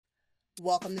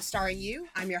Welcome to Starring You.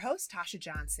 I'm your host, Tasha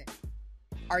Johnson.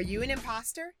 Are you an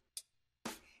imposter?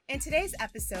 In today's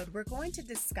episode, we're going to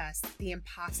discuss the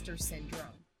imposter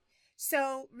syndrome.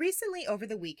 So, recently over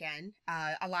the weekend,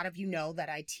 a lot of you know that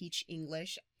I teach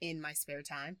English in my spare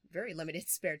time, very limited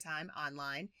spare time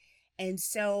online. And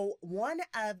so, one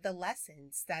of the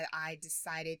lessons that I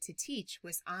decided to teach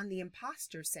was on the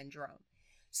imposter syndrome.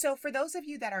 So, for those of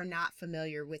you that are not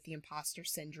familiar with the imposter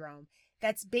syndrome,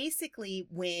 that's basically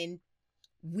when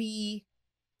we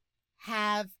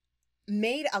have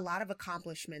made a lot of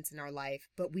accomplishments in our life,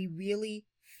 but we really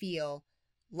feel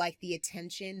like the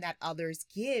attention that others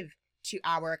give to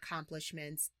our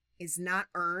accomplishments is not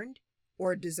earned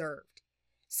or deserved.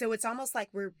 So it's almost like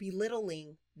we're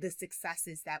belittling the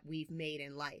successes that we've made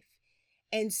in life.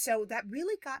 And so that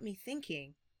really got me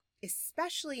thinking,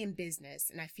 especially in business,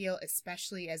 and I feel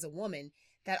especially as a woman,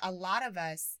 that a lot of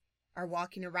us are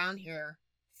walking around here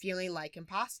feeling like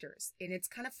imposters. And it's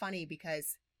kind of funny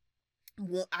because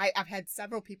I've had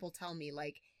several people tell me,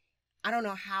 like, I don't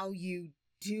know how you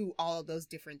do all of those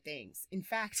different things. In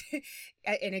fact,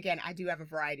 and again, I do have a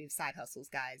variety of side hustles,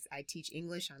 guys. I teach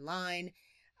English online.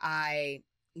 I've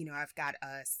got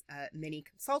a mini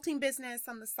consulting business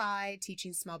on the side,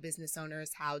 teaching small business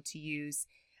owners how to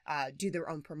do their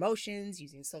own promotions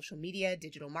using social media,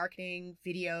 digital marketing,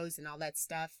 videos, and all that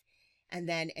stuff. And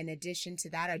then in addition to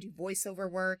that, I do voiceover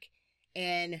work.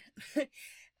 And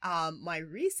my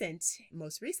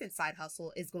most recent side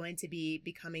hustle is going to be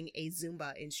becoming a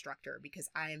Zumba instructor because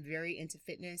I am very into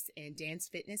fitness and dance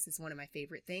fitness is one of my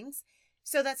favorite things.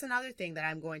 So that's another thing that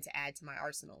I'm going to add to my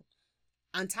arsenal.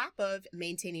 On top of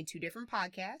maintaining 2 different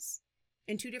podcasts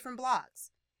and 2 different blogs.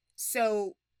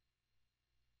 So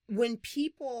when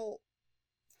people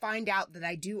find out that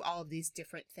I do all of these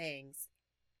different things,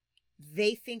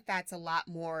 they think that's a lot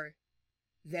more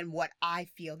than what I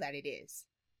feel that it is.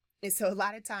 And so a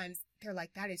lot of times they're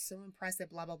like, that is so impressive,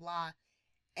 blah, blah, blah.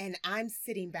 And I'm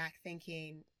sitting back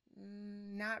thinking,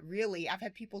 not really. I've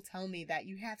had people tell me that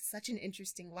you have such an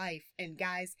interesting life. And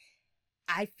guys,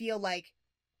 I feel like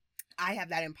I have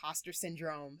that imposter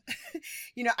syndrome.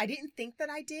 I didn't think that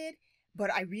I did,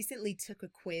 but I recently took a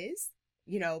quiz,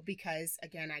 because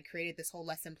again, I created this whole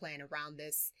lesson plan around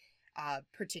this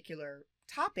particular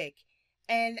topic.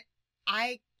 And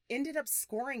I ended up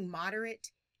scoring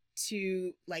moderate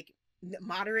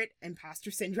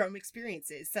imposter syndrome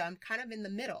experiences. So I'm kind of in the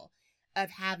middle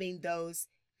of having those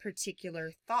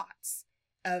particular thoughts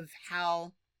of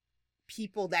how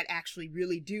people that actually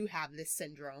really do have this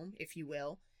syndrome, if you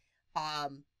will,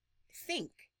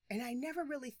 think. And I never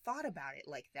really thought about it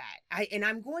like that.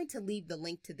 I'm going to leave the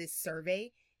link to this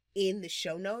survey in the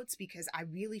show notes because I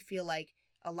really feel like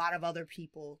a lot of other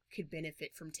people could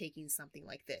benefit from taking something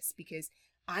like this because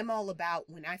I'm all about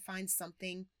when I find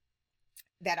something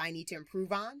that I need to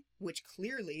improve on, which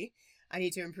clearly I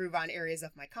need to improve on areas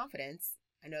of my confidence.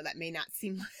 I know that may not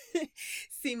seem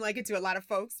like it to a lot of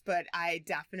folks, but I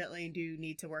definitely do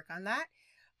need to work on that.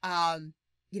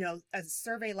 A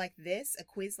survey like this, a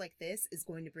quiz like this is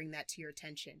going to bring that to your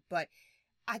attention. But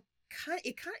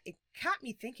it got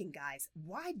me thinking, guys,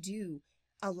 why do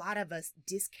a lot of us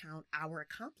discount our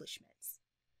accomplishments?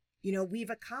 We've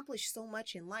accomplished so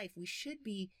much in life. We should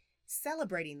be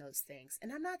celebrating those things.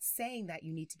 And I'm not saying that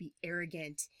you need to be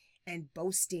arrogant and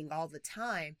boasting all the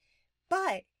time,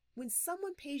 but when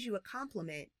someone pays you a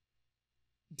compliment,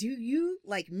 do you,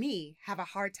 like me, have a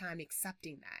hard time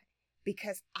accepting that?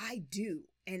 Because I do.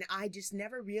 And I just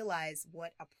never realize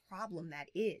what a problem that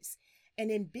is.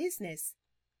 And in business,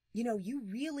 you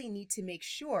really need to make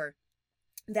sure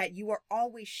that you are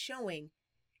always showing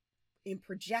and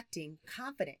projecting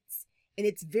confidence. And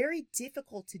it's very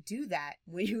difficult to do that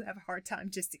when you have a hard time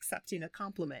just accepting a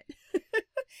compliment.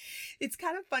 It's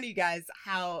kind of funny, guys,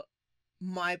 how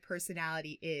my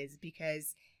personality is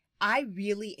because I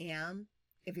really am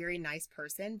a very nice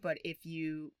person. But if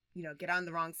you get on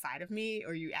the wrong side of me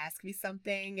or you ask me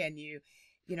something and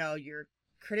you're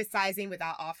criticizing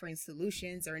without offering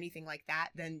solutions or anything like that,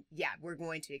 then yeah, we're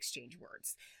going to exchange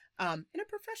words in a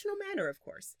professional manner, of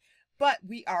course. But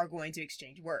we are going to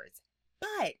exchange words.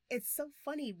 But it's so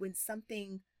funny when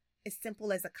something as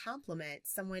simple as a compliment,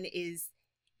 someone is,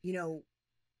 you know,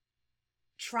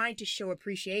 trying to show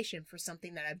appreciation for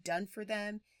something that I've done for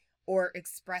them or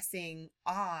expressing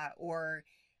awe or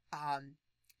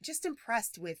just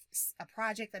impressed with a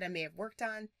project that I may have worked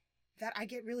on, that I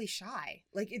get really shy.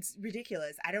 Like, it's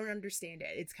ridiculous. I don't understand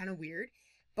it. It's kind of weird.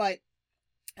 But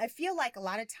I feel like a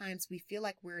lot of times we feel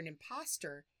like we're an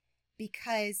imposter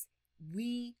because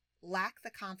we lack the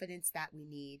confidence that we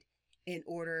need in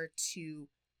order to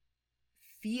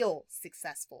feel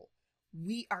successful.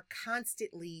 We are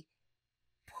constantly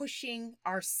pushing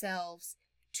ourselves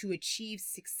to achieve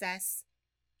success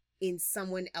in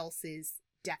someone else's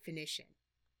definition.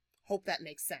 Hope that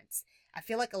makes sense. I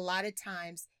feel like a lot of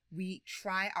times we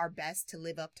try our best to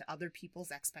live up to other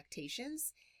people's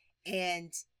expectations,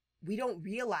 and we don't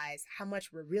realize how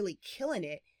much we're really killing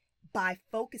it by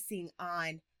focusing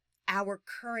on our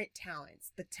current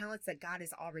talents, the talents that God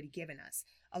has already given us.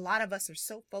 A lot of us are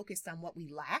so focused on what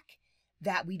we lack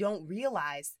that we don't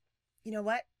realize, you know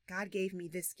what? God gave me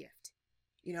this gift.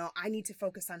 I need to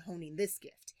focus on honing this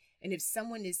gift. And if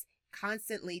someone is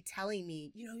constantly telling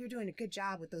me, you're doing a good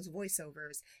job with those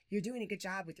voiceovers, you're doing a good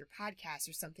job with your podcast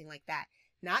or something like that.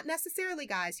 Not necessarily,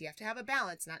 guys, you have to have a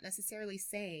balance, not necessarily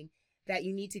saying that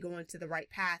you need to go into the right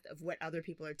path of what other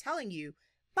people are telling you.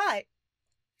 But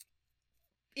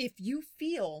if you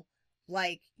feel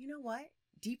like,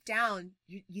 deep down,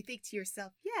 you think to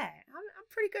yourself, yeah, I'm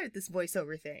pretty good at this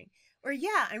voiceover thing. Or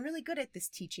yeah, I'm really good at this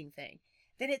teaching thing.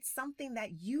 Then it's something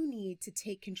that you need to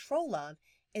take control of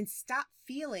and stop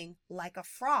feeling like a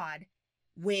fraud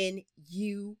when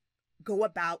you go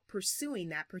about pursuing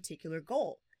that particular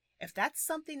goal. If that's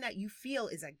something that you feel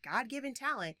is a God-given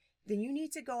talent, then you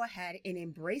need to go ahead and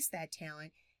embrace that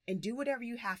talent and do whatever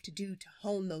you have to do to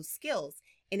hone those skills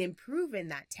and improve in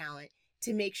that talent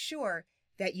to make sure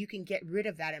that you can get rid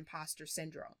of that imposter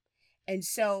syndrome. And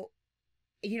so,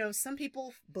 some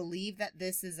people believe that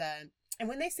this is and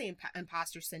when they say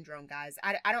imposter syndrome, guys,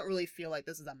 I don't really feel like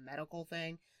this is a medical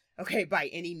thing, okay,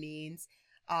 by any means.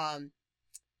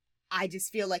 I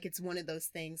just feel like it's one of those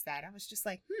things that I was just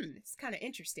like, it's kind of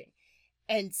interesting.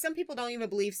 And some people don't even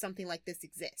believe something like this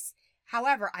exists.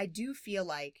 However, I do feel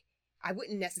like I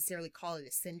wouldn't necessarily call it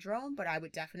a syndrome, but I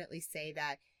would definitely say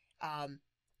that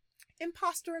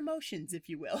imposter emotions, if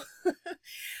you will.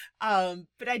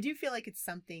 But I do feel like it's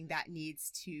something that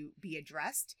needs to be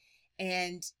addressed.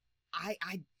 And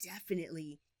I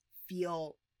definitely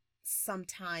feel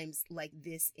sometimes like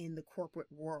this in the corporate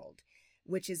world,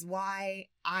 which is why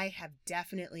I have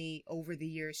definitely over the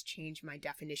years changed my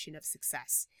definition of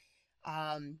success.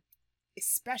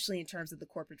 Especially in terms of the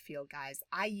corporate field, guys.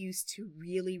 I used to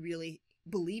really, really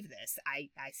believe this. I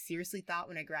seriously thought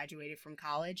when I graduated from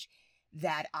college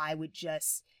that I would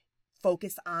just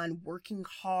focus on working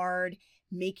hard,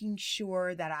 making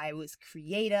sure that I was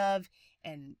creative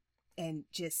and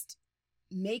just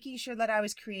making sure that I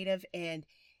was creative and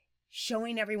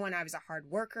showing everyone I was a hard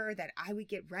worker, that I would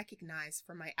get recognized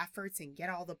for my efforts and get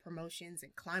all the promotions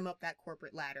and climb up that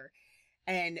corporate ladder.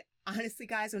 And honestly,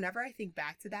 guys, whenever I think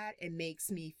back to that, it makes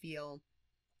me feel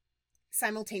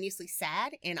simultaneously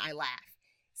sad and I laugh.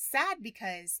 Sad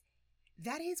because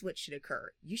that is what should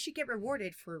occur. You should get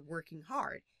rewarded for working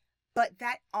hard. But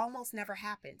that almost never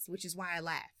happens, which is why I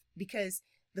laugh. Because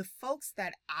the folks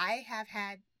that I have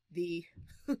had the,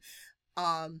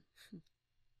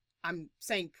 I'm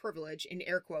saying privilege in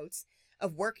air quotes,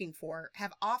 of working for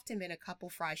have often been a couple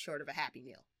fries short of a Happy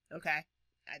Meal. Okay?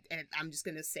 And I'm just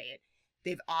going to say it.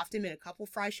 They've often been a couple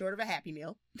fries short of a Happy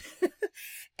Meal.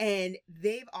 And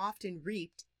they've often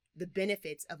reaped the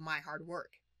benefits of my hard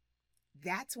work.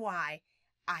 That's why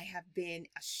I have been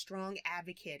a strong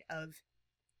advocate of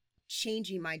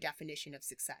changing my definition of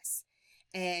success.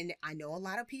 And I know a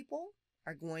lot of people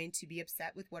are going to be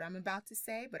upset with what I'm about to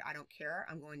say, but I don't care.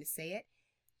 I'm going to say it.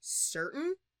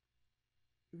 Certain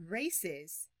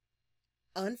races,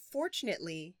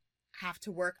 unfortunately, have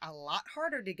to work a lot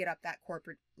harder to get up that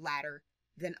corporate ladder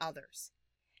than others.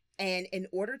 And in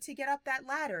order to get up that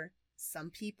ladder,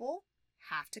 some people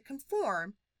have to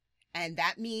conform. And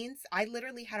that means I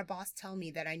literally had a boss tell me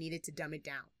that I needed to dumb it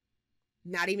down.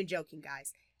 Not even joking,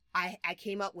 guys. I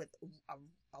came up with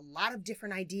a lot of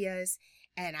different ideas,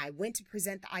 and I went to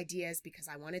present the ideas because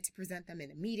I wanted to present them in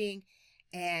a meeting.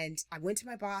 And I went to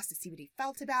my boss to see what he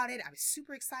felt about it. I was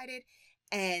super excited,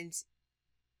 and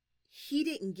he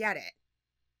didn't get it.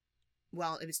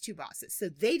 Well, it was two bosses, so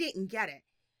they didn't get it.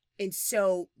 And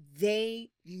so they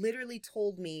literally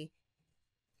told me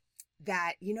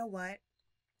that, you know what?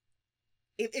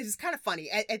 It was kind of funny.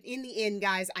 In the end,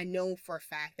 guys, I know for a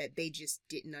fact that they just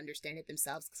didn't understand it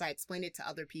themselves because I explained it to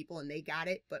other people and they got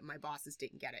it, but my bosses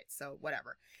didn't get it. So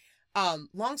whatever.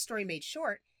 Long story made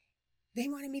short, they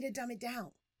wanted me to dumb it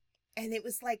down. And it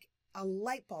was like a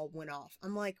light bulb went off.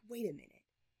 I'm like, wait a minute.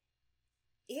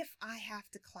 If I have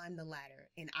to climb the ladder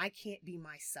and I can't be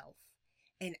myself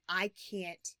and I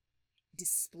can't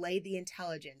display the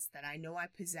intelligence that I know I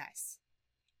possess,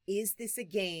 is this a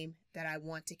game that I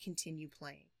want to continue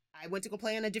playing? I went to go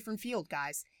play on a different field,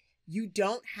 guys. You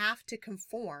don't have to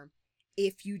conform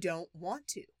if you don't want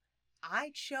to.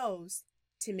 I chose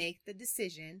to make the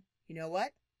decision, you know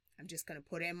what? I'm just going to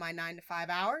put in my 9 to 5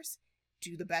 hours,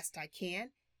 do the best I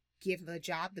can, give the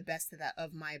job the best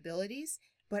of my abilities,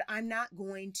 but I'm not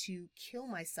going to kill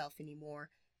myself anymore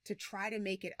to try to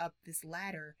make it up this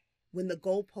ladder when the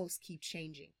goalposts keep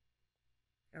changing.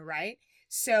 All right.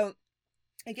 So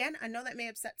again, I know that may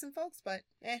upset some folks, but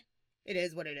it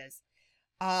is what it is.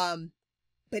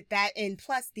 But that, and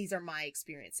plus these are my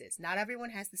experiences. Not everyone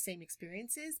has the same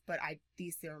experiences, but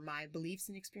these are my beliefs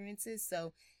and experiences.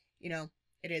 So,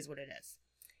 it is what it is.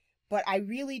 But I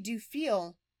really do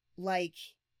feel like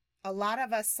a lot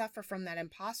of us suffer from that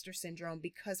imposter syndrome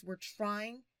because we're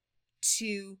trying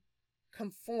to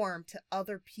conform to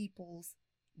other people's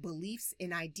beliefs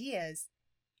and ideas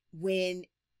when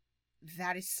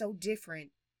that is so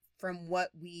different from what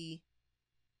we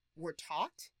were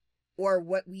taught or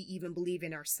what we even believe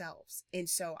in ourselves. And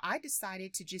so I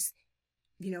decided to just,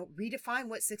 redefine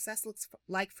what success looks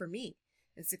like for me.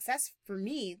 And success for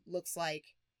me looks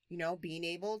like, being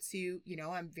able to,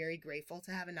 I'm very grateful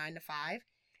to have a 9-to-5,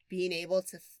 being able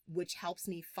to, which helps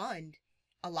me fund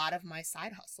a lot of my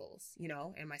side hustles,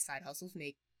 and my side hustles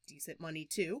make decent money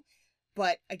too.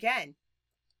 But again,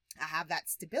 I have that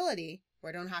stability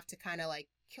where I don't have to kind of like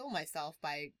kill myself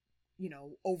by,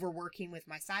 overworking with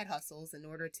my side hustles in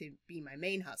order to be my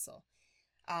main hustle.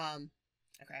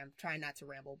 Okay, I'm trying not to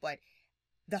ramble, but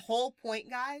the whole point,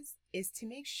 guys, is to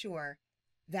make sure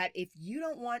that if you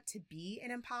don't want to be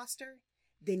an imposter,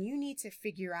 then you need to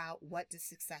figure out what does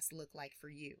success look like for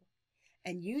you.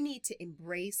 And you need to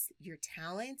embrace your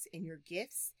talents and your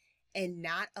gifts and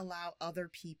not allow other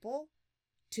people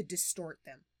to distort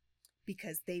them,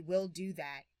 because they will do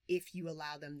that if you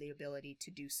allow them the ability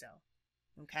to do so.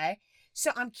 Okay?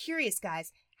 So I'm curious,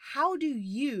 guys, how do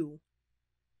you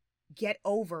get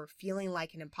over feeling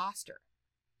like an imposter?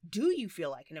 Do you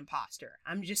feel like an imposter?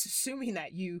 I'm just assuming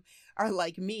that you are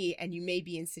like me and you may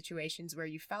be in situations where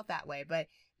you felt that way, but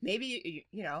maybe,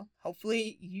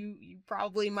 hopefully you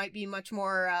probably might be much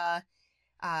more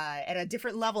at a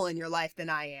different level in your life than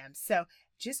I am. So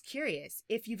just curious,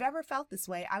 if you've ever felt this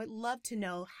way, I would love to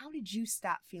know, how did you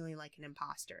stop feeling like an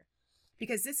imposter?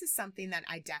 Because this is something that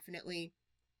I definitely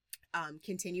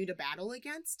continue to battle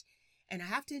against. And I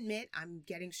have to admit, I'm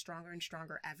getting stronger and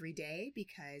stronger every day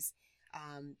because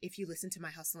if you listen to my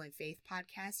Hustle and Faith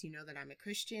podcast, you know that I'm a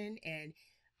Christian, and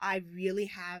I really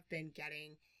have been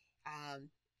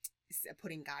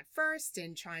putting God first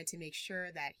and trying to make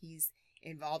sure that He's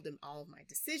involved in all of my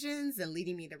decisions and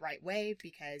leading me the right way,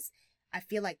 because I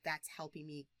feel like that's helping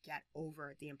me get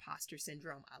over the imposter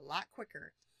syndrome a lot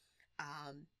quicker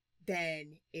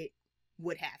than it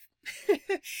would have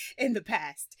in the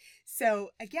past. So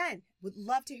again, would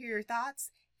love to hear your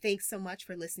thoughts. Thanks so much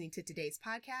for listening to today's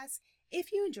podcast.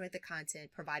 If you enjoyed the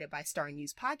content provided by Starring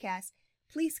News Podcast,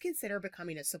 please consider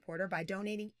becoming a supporter by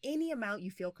donating any amount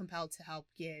you feel compelled to help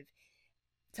give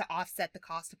to offset the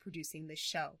cost of producing this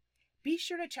show. Be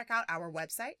sure to check out our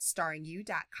website,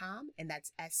 starringyou.com, and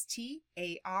that's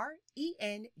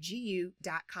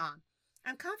STARENGU.com.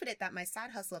 I'm confident that my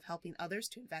side hustle of helping others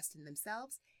to invest in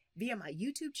themselves via my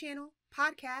YouTube channel,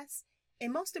 podcasts,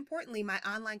 and most importantly, my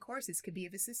online courses could be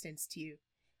of assistance to you.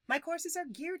 My courses are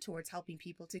geared towards helping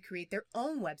people to create their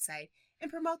own website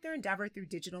and promote their endeavor through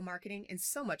digital marketing and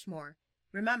so much more.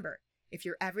 Remember, if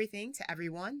you're everything to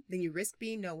everyone, then you risk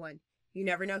being no one. You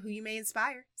never know who you may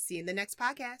inspire. See you in the next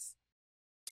podcast.